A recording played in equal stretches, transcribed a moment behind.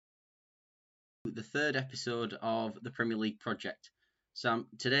The third episode of the Premier League project. So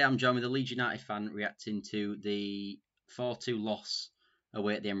today I'm joined with a Leeds United fan reacting to the 4-2 loss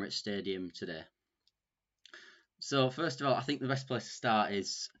away at the Emirates Stadium today. So first of all, I think the best place to start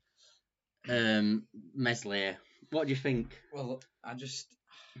is Meslier. What do you think? Well, I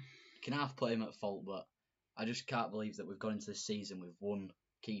can half play him at fault, but I just can't believe that we've gone into this season with one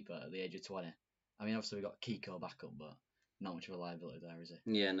keeper at the age of 20. I mean, obviously we've got Kiko back up, but not much of a liability there, is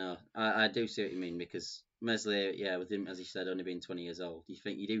he? Yeah, no, I do see what you mean, because Meslier, yeah, with him, as you said, only being 20 years old,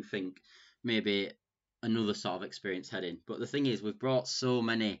 you do think maybe another sort of experienced head in. But the thing is, we've brought so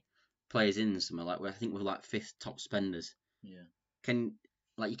many players in this summer. I think we're like fifth top spenders. Yeah.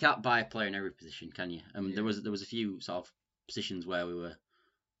 You can't buy a player in every position, can you? Yeah. There was a few sort of positions where we were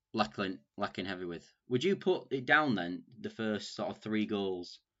lacking heavy with. Would you put it down then, the first sort of 3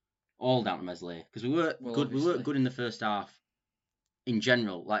 goals, all down to Meslier? Because we weren't good. obviously. We weren't good in the first half. In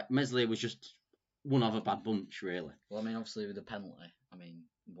general, like Meslier was just one of a bad bunch, really. Well, I mean, obviously with the penalty, I mean,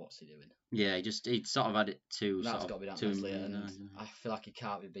 what's he doing? Yeah, he sort of had it to. That's got to be down to Meslier, and I feel like he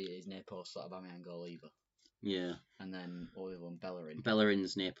can't be beat his near post sort of Aubameyang goal either. Yeah. And then what was the one, Bellerin?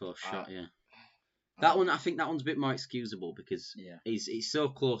 Bellerin's near post shot, yeah. I think that one's a bit more excusable because he's so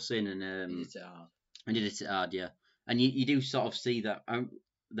close in and he did it hard. And he did it hard, yeah. And you do sort of see that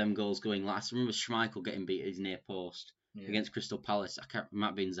them goals going last. I remember Schmeichel getting beat at his near post against Crystal Palace. Might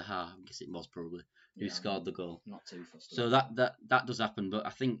have been Zaha. I guess it was probably who scored the goal. Not too fussed. So that does happen, but I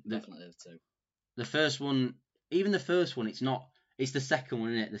think definitely the two. The first one, even the first one, it's not. It's the second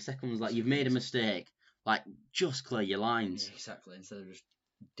one, isn't it? The second one's like you've made a mistake. Like just clear your lines. Yeah, exactly. Instead of just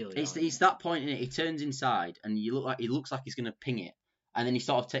dilly. It's that point in it. He turns inside and he looks like he's gonna ping it, and then he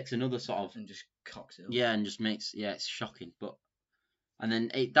sort of takes another sort of and just cocks it up. Yeah, and just makes it's shocking. But and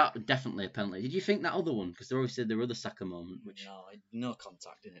then that definitely a penalty. Did you think that other one? Because there obviously the other Saka moment, which no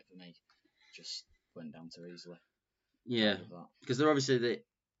contact in it for me. Just went down too easily. Yeah, because they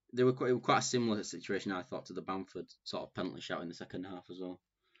were quite a similar situation, I thought, to the Bamford sort of penalty shout in the second half as well.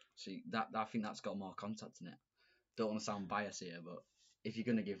 See, I think that's got more contact in it. Don't want to sound biased here, but if you're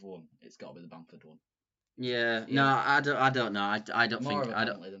gonna give one, it's got to be the Bamford one. Yeah, no, I don't know. I don't think I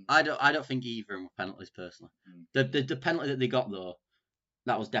don't think either of them were penalties personally. The penalty that they got though,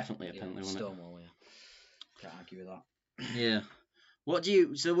 that was definitely a penalty. Stonewall, yeah. Can't argue with that. Yeah. What do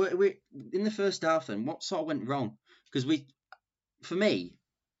you? So we in the first half then? What sort of went wrong? Because for me,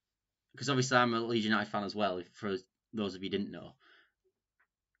 because obviously I'm a Leeds United fan as well. For those of you who didn't know,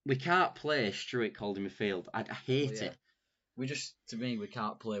 we can't play Struijk holding midfield. I hate it. To me, we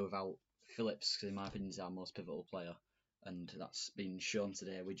can't play without Phillips, because in my opinion he's our most pivotal player, and that's been shown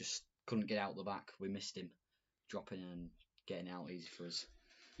today. We just couldn't get out the back. We missed him dropping and getting out easy for us.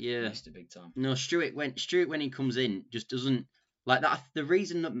 Yeah, we missed it big time. No, Struijk when he comes in just doesn't like that. The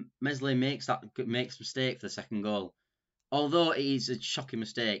reason that Meslier makes mistake for the second goal, although it is a shocking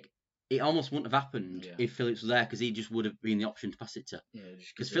mistake, it almost wouldn't have happened if Phillips was there, because he just would have been the option to pass it to. Yeah,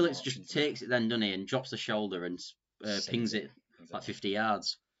 because Phillips just takes it then, doesn't he, and drops the shoulder and pings it like 50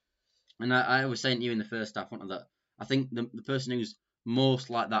 yards. And I was saying to you in the first half, that I think the person who's most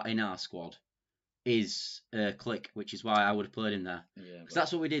like that in our squad is Click, which is why I would have played him there. Yeah, because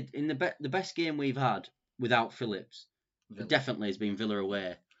that's what we did in the best game we've had without Phillips. Definitely has been Villa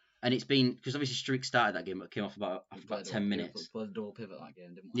away, and it's been because obviously Struijk started that game, but came off after about 10 minutes. We played a double pivot that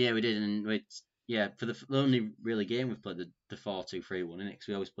game, didn't we? Yeah, we did, and for the only really game we've played the 4-2-3-1, innit? Because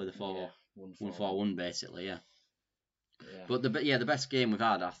we always play the 4-1-4-1 basically, yeah. But the best game we've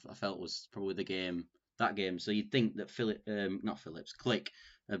had, I felt, was probably that game. So you'd think that Click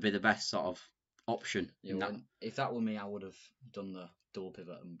would be the best sort of option. Yeah, if that were me, I would have done the double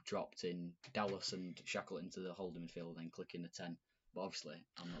pivot and dropped in Dallas and Shackleton into the holding midfield and then Click in the 10. But obviously,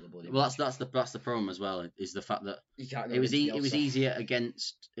 I'm not the bloody. Well, that's the problem as well, is the fact that it was easier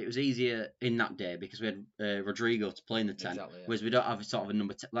in that day because we had Rodrigo to play in the 10, whereas we don't have sort of a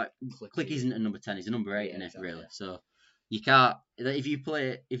number 10. Like Click isn't a number 10; he's a number 8 in it, really. So you can't if you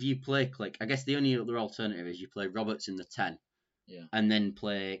play Click. I guess the only other alternative is you play Roberts in the 10. Yeah. And then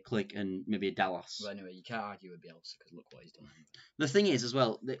play Click and maybe a Dallas. But anyway, you can't argue with Bielsa because look what he's done. The thing is, as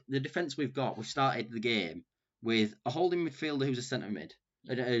well, the defence we've started the game with a holding midfielder who's a centre mid,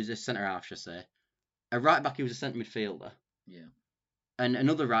 who's a centre half, should I say, a right back who's a centre midfielder, and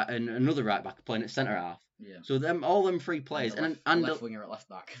another right back playing at centre half. Yeah. So all them 3 players, and a left winger at left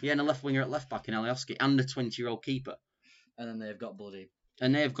back. Yeah, and a left winger at left back in Alioski, and a 20-year-old keeper. And then they've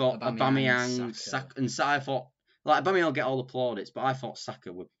got Aubameyang, Saka, and I thought. Like, Aubameyang will get all the plaudits, but I thought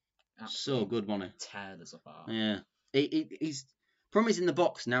Saka were so good, wasn't he? Tear this apart. Yeah. He's problem is in the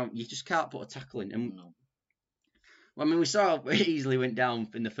box now, you just can't put a tackle in. And, no. Well, I mean, we saw how easily went down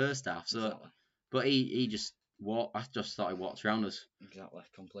in the first half, so exactly. But he just walked. I just thought he walked around us. Exactly,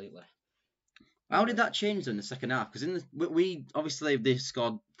 completely. How did that change in the second half? Because we obviously they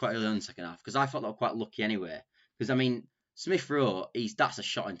scored quite early in the second half. Because I thought they were quite lucky anyway. Because I mean, Smith Rowe, that's a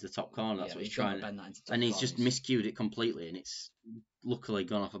shot into the top corner. That's what he's trying to, and he's just miscued it completely, and it's luckily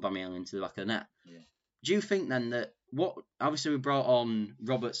gone off Aubameyang into the back of the net. Yeah. Do you think then that obviously we brought on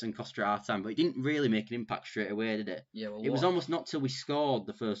Roberts and Costa at half time, but it didn't really make an impact straight away, did it? Yeah. Well, it was almost not till we scored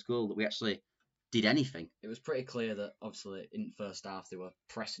the first goal that we actually did anything. It was pretty clear that obviously in the first half they were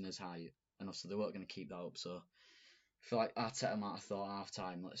pressing us high, and obviously they weren't going to keep that up. So I feel like Arteta might have thought half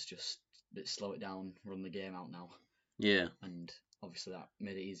time, let's slow it down, run the game out now. Yeah. And obviously that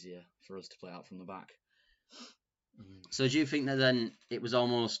made it easier for us to play out from the back. So do you think that then it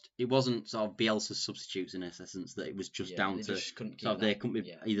wasn't sort of Bielsa's substitutes in essence, that it was just down to they couldn't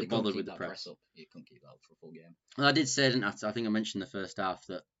be either bothered with the press? You couldn't keep that up for a full game. Well, I did say, didn't I? I think I mentioned the first half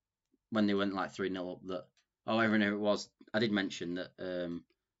that when they went like 3-0 up, that however it was, I did mention that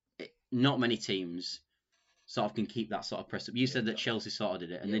not many teams sort of can keep that sort of press up. You said that Chelsea sort of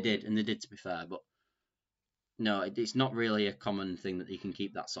did it, and they did to be fair, but no, it's not really a common thing that you can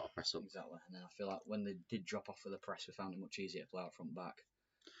keep that sort of press up. Exactly, and then I feel like when they did drop off for the press, we found it much easier to play out front back.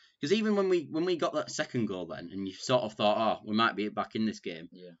 Because even when we got that second goal then, and you sort of thought, we might be back in this game.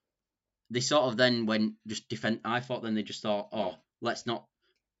 Yeah. They sort of then went just defend. I thought then they just thought, all right,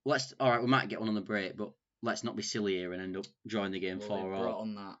 we might get one on the break, but let's not be silly here and end up drawing the game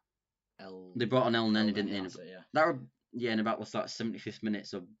 4-4. They brought on El Neni, didn't they? In about the 75th minute.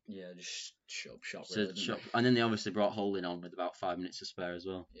 So just shut up. And then they obviously brought Holding on with about 5 minutes to spare as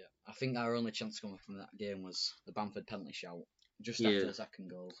well. Yeah, I think our only chance coming from that game was the Bamford penalty shout just after the second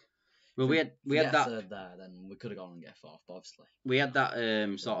goal. Well, we had that third there, then we could have gone and get a fourth, but obviously we had that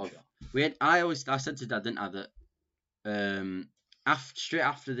I said to Dad, didn't I, that straight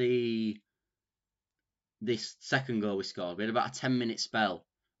after this second goal we scored, we had about a 10-minute spell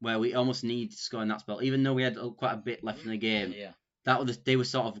where we almost needed to score in that spell, even though we had quite a bit left in the game. Yeah. They were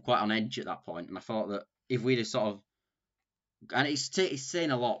sort of quite on edge at that point, and I thought that if we'd have sort of, and it's saying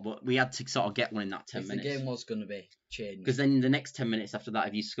a lot, but we had to sort of get one in that 10 minutes. If the game was going to be changed, because then the next 10 minutes after that,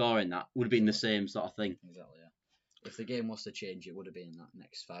 if you score in that, would have been the same sort of thing. Exactly. Yeah. If the game was to change, it would have been in that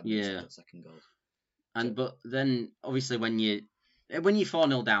next 5 minutes of that second goal. But then obviously when you're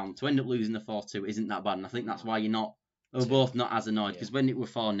 4-0 down, to end up losing the 4-2 isn't that bad, and I think that's why we're both not as annoyed, because when it were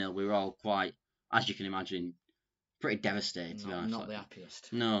 4-0, we were all quite, as you can imagine, pretty devastated. To be honest. Not the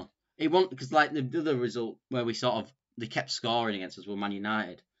happiest. No, it wasn't, because like the other result where they kept scoring against us were Man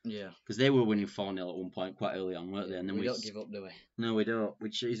United. Yeah. Because they were winning 4-0 at one point quite early on, weren't they? And then we don't give up, do we? No, we don't.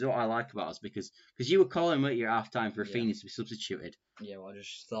 Which is what I like about us, because you were calling at your half time for Rafinha to be substituted. Yeah, well, I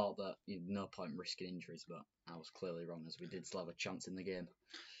just thought that you'd no point risking injuries, but I was clearly wrong, as we did still have a chance in the game.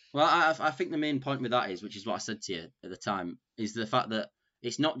 Well, I think the main point with that is, which is what I said to you at the time, is the fact that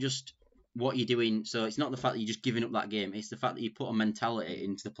it's not just what you're doing. So it's not the fact that you're just giving up that game. It's the fact that you put a mentality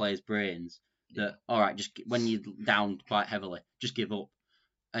into the players' brains that, all right, just when you're down quite heavily, just give up.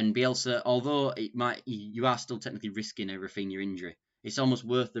 And Bielsa, although you are still technically risking a Rafinha injury, it's almost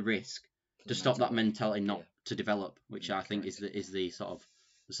worth the risk to stop that mentality not to develop, which I think is the sort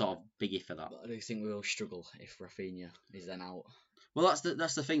of biggie for that. But I do think we will struggle if Rafinha is then out. Well,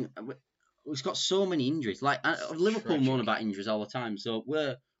 that's the thing. We've got so many injuries. Like Liverpool moan about injuries all the time. So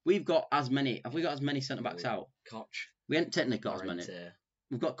we've got as many. Have we got as many centre backs out? Koch. We haven't technically got as many.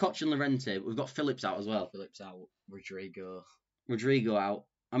 We've got Koch and Llorente. We've got Phillips out as well. Phillips out. Rodrigo out.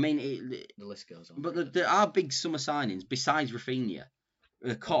 I mean, the list goes on. But there are big summer signings besides Rafinha,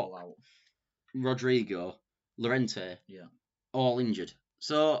 Koch, Rodrigo, Llorente, all injured.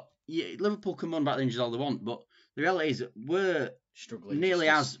 So Liverpool can moan about the injuries all they want, but the reality is that we're struggling nearly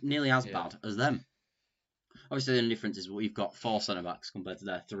as bad as them. Obviously, the only difference is we've got 4 centre backs compared to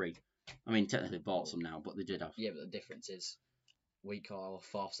their 3. I mean, technically bought some now, but they did have. Yeah, but the difference is we call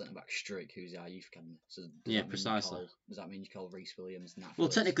our 4th centre back Strick, who's our youth academy. So precisely. Does that mean you call Reece Williams? Well,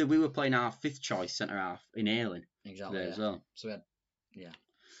 technically, we were playing our 5th choice centre half in Ayling. Exactly. As well. So we had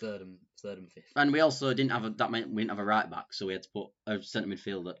third and 5th. And we also didn't have we didn't have a right back, so we had to put a centre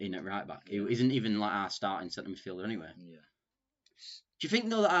midfielder in at right back. It isn't even like our starting centre midfielder anyway. Yeah. Do you think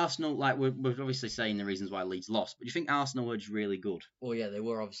though that Arsenal, like we're obviously saying the reasons why Leeds lost, but do you think Arsenal were just really good? Well, yeah, they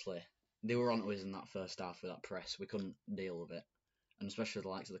were obviously. They were on us in that first half with that press. We couldn't deal with it, and especially the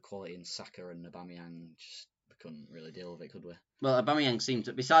likes of the quality in Saka and Aubameyang, we couldn't really deal with it, could we? Well, Aubameyang seemed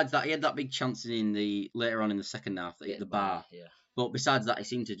to. Besides that, he had that big chance later on in the second half that hit the bar. Yeah. But besides that, he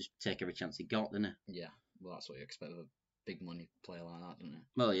seemed to just take every chance he got, didn't he? Yeah. Well, that's what you expect of a big money player like that, don't you?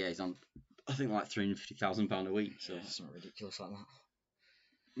 Well, yeah, he's on, I think, like £350,000 a week. So it's not ridiculous like that.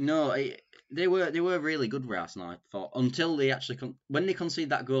 No, They were really good for Arsenal, I thought, until they actually when they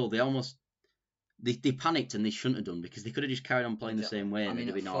conceded that goal, they panicked and they shouldn't have done, because they could have just carried on playing the same way and they'd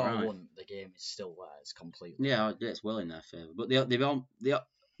have been all right. 4-1, the game is still theirs completely. Yeah, it's well in their favour. But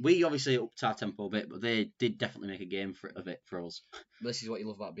we obviously upped our tempo a bit, but they did definitely make a game of it for us. This is what you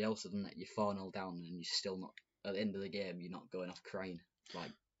love about Bielsa, isn't it? You're 4-0 down and you're still not, at the end of the game, you're not going off crying.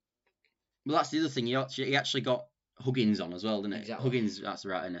 Like, well, that's the other thing. He actually got Huggins on as well, didn't it? Exactly. Huggins, that's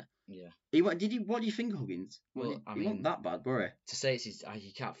right, isn't it? Yeah. What do you think of Huggins? Well, he wasn't that bad, were he? To say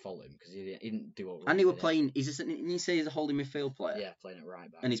you can't fault him because he didn't do what. And they were playing. Didn't you say he's a holding midfield player? Yeah, playing it right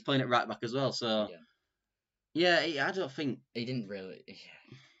back. And he's playing it right back as well. So yeah, I don't think he didn't really.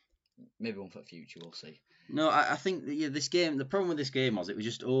 Maybe one for the future, we'll see. No, I think this game. The problem with this game was it was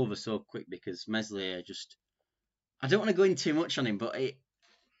just over so quick because Meslier just. I don't want to go in too much on him, but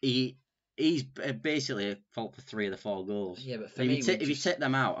he's basically a fault for 3 of the 4 goals. Yeah, but for me, if you take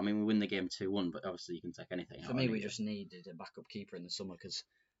them out, I mean, we win the game 2-1, but obviously you can take anything out. For me, we just needed a backup keeper in the summer, because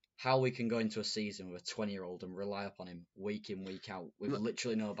how we can go into a season with a 20-year-old and rely upon him week in, week out with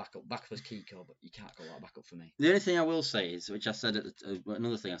literally no backup. Backup was Kiko, but you can't go that backup for me. The only thing I will say is, which I said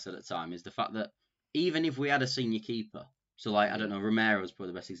another thing I said at the time, is the fact that even if we had a senior keeper, so like I don't know, Romero's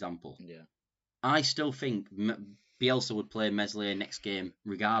probably the best example. Yeah. I still think Bielsa would play Meslier next game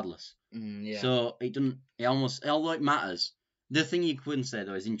regardless. Yeah. So it doesn't. It almost, although it matters. The thing you couldn't say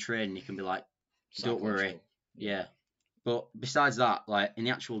though is in training you can be like, don't worry. Yeah. But besides that, like in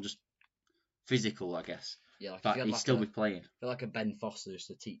the actual just physical, I guess. Yeah, like but he'd still be playing. I feel like a Ben Foster just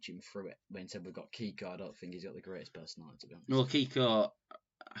to teach him through it. When instead we've got Kiko, I don't think he's got the greatest personality, to be honest. Well, Kiko,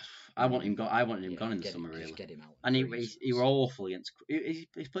 I wanted him gone in the summer, really. Get him out. And he was awful against.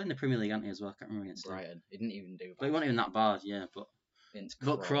 He's playing the Premier League, hasn't he, as well? I can't remember against Brighton. He didn't even do that. But he wasn't even that bad, yeah.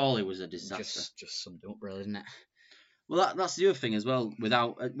 But Crawley was a disaster. Just summed it up, really, isn't it? Well, that's the other thing as well.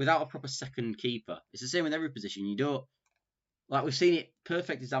 Without a proper second keeper, it's the same with every position. You don't, like we've seen it.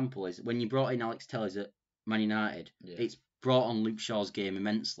 Perfect example is when you brought in Alex Tellers at Man United. Yeah. It's brought on Luke Shaw's game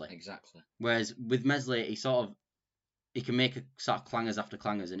immensely. Exactly. Whereas with Meslier, he can make a sort of clangers after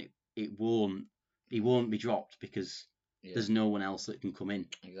clangers, and he won't be dropped because there's no one else that can come in.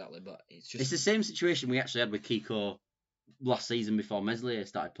 Exactly, but it's the same situation we actually had with Kiko last season before Meslier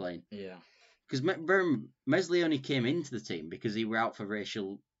started playing. Yeah. Because Meslier only came into the team because he were out for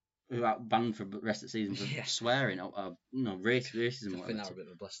banned for the rest of the season for swearing or racism. I think that was a bit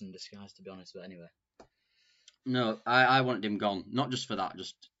of a blessing in disguise, to be honest. But anyway. No, I wanted him gone. Not just for that.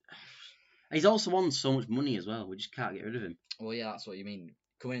 Just he's also won so much money as well. We just can't get rid of him. Well, yeah, that's what you mean.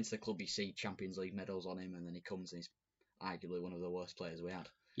 Coming into the club, you see Champions League medals on him, and then he comes and he's arguably one of the worst players we had.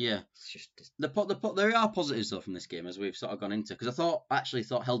 Yeah, it's just there are positives though from this game as we've sort of gone into, because I actually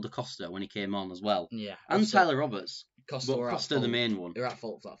thought Helder Costa when he came on as well. Yeah, and also, Tyler Roberts. Costa the main one. They're at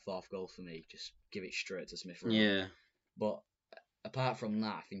fault for that 4th goal for me. Just give it straight to Smith Rowe. Yeah, but apart from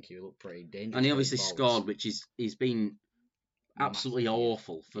that, I think he looked pretty dangerous. And he obviously scored, which he's been absolutely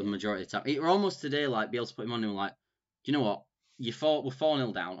awful for the majority of the time. It were almost today like Bielsa put him on and were like, do you know what? We're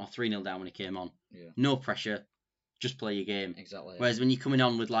 4-0 down or 3-0 down when he came on. Yeah. No pressure. Just play your game. Exactly. Whereas when you're coming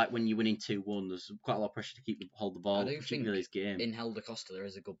on with when you're winning 2-1, there's quite a lot of pressure to hold the ball. I do think his game. In Helder Costa there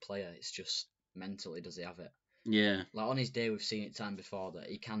is a good player. It's just mentally does he have it? Yeah. Like on his day, we've seen it time before that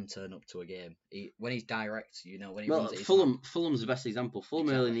he can turn up to a game. When he's direct, when he runs it. Fulham's the best example. Fulham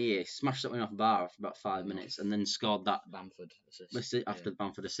early in the year smashed that one off the bar after about 5 minutes and then scored that Bamford assist after the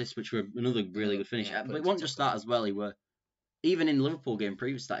Bamford assist, which were another really good finish. But it wasn't just that as well. He were. Even in Liverpool game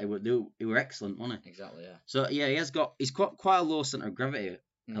previous to that, he were excellent, wasn't he? Exactly, yeah. So yeah, he's got quite a low centre of gravity,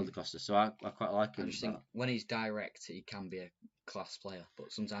 Helder Costa. So I quite like him. I just think when he's direct, he can be a class player,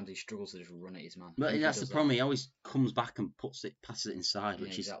 but sometimes he struggles to just run at his man. But that's the problem. He always comes back and passes it inside,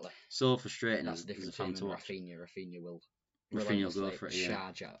 which is so frustrating. That's the difference between Rafinha will go for it,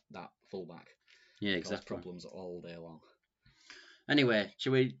 charge at that fullback. Yeah, exactly. Problems all day long. Anyway,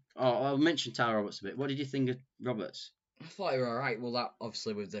 shall we? I'll mention Tyler Roberts a bit. What did you think of Roberts? I thought he were alright. Well, that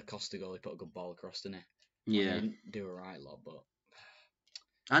obviously with the Costa goal, he put a good ball across, didn't he? Yeah. He didn't do a right lot, but.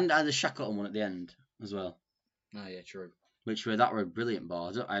 And the Shackleton one at the end as well. Oh yeah, true. That were a brilliant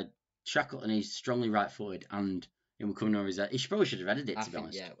ball. Shackleton, he's strongly right-footed, and he was coming over his head. He probably should have headed it, to be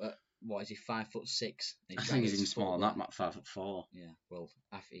honest. Yeah. What is he? 5'6"? I think he's even smaller than that. 5'4". Yeah. Well,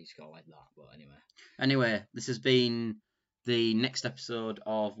 I think he's got like that. But anyway. Anyway, this has been the next episode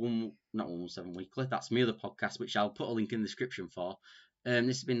of not 117 Weekly. That's my other podcast, which I'll put a link in the description for. This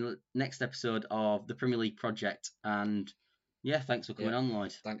has been the next episode of the Premier League Project, and yeah, thanks for coming on,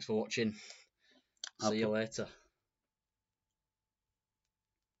 Lloyd. Thanks for watching. See you later.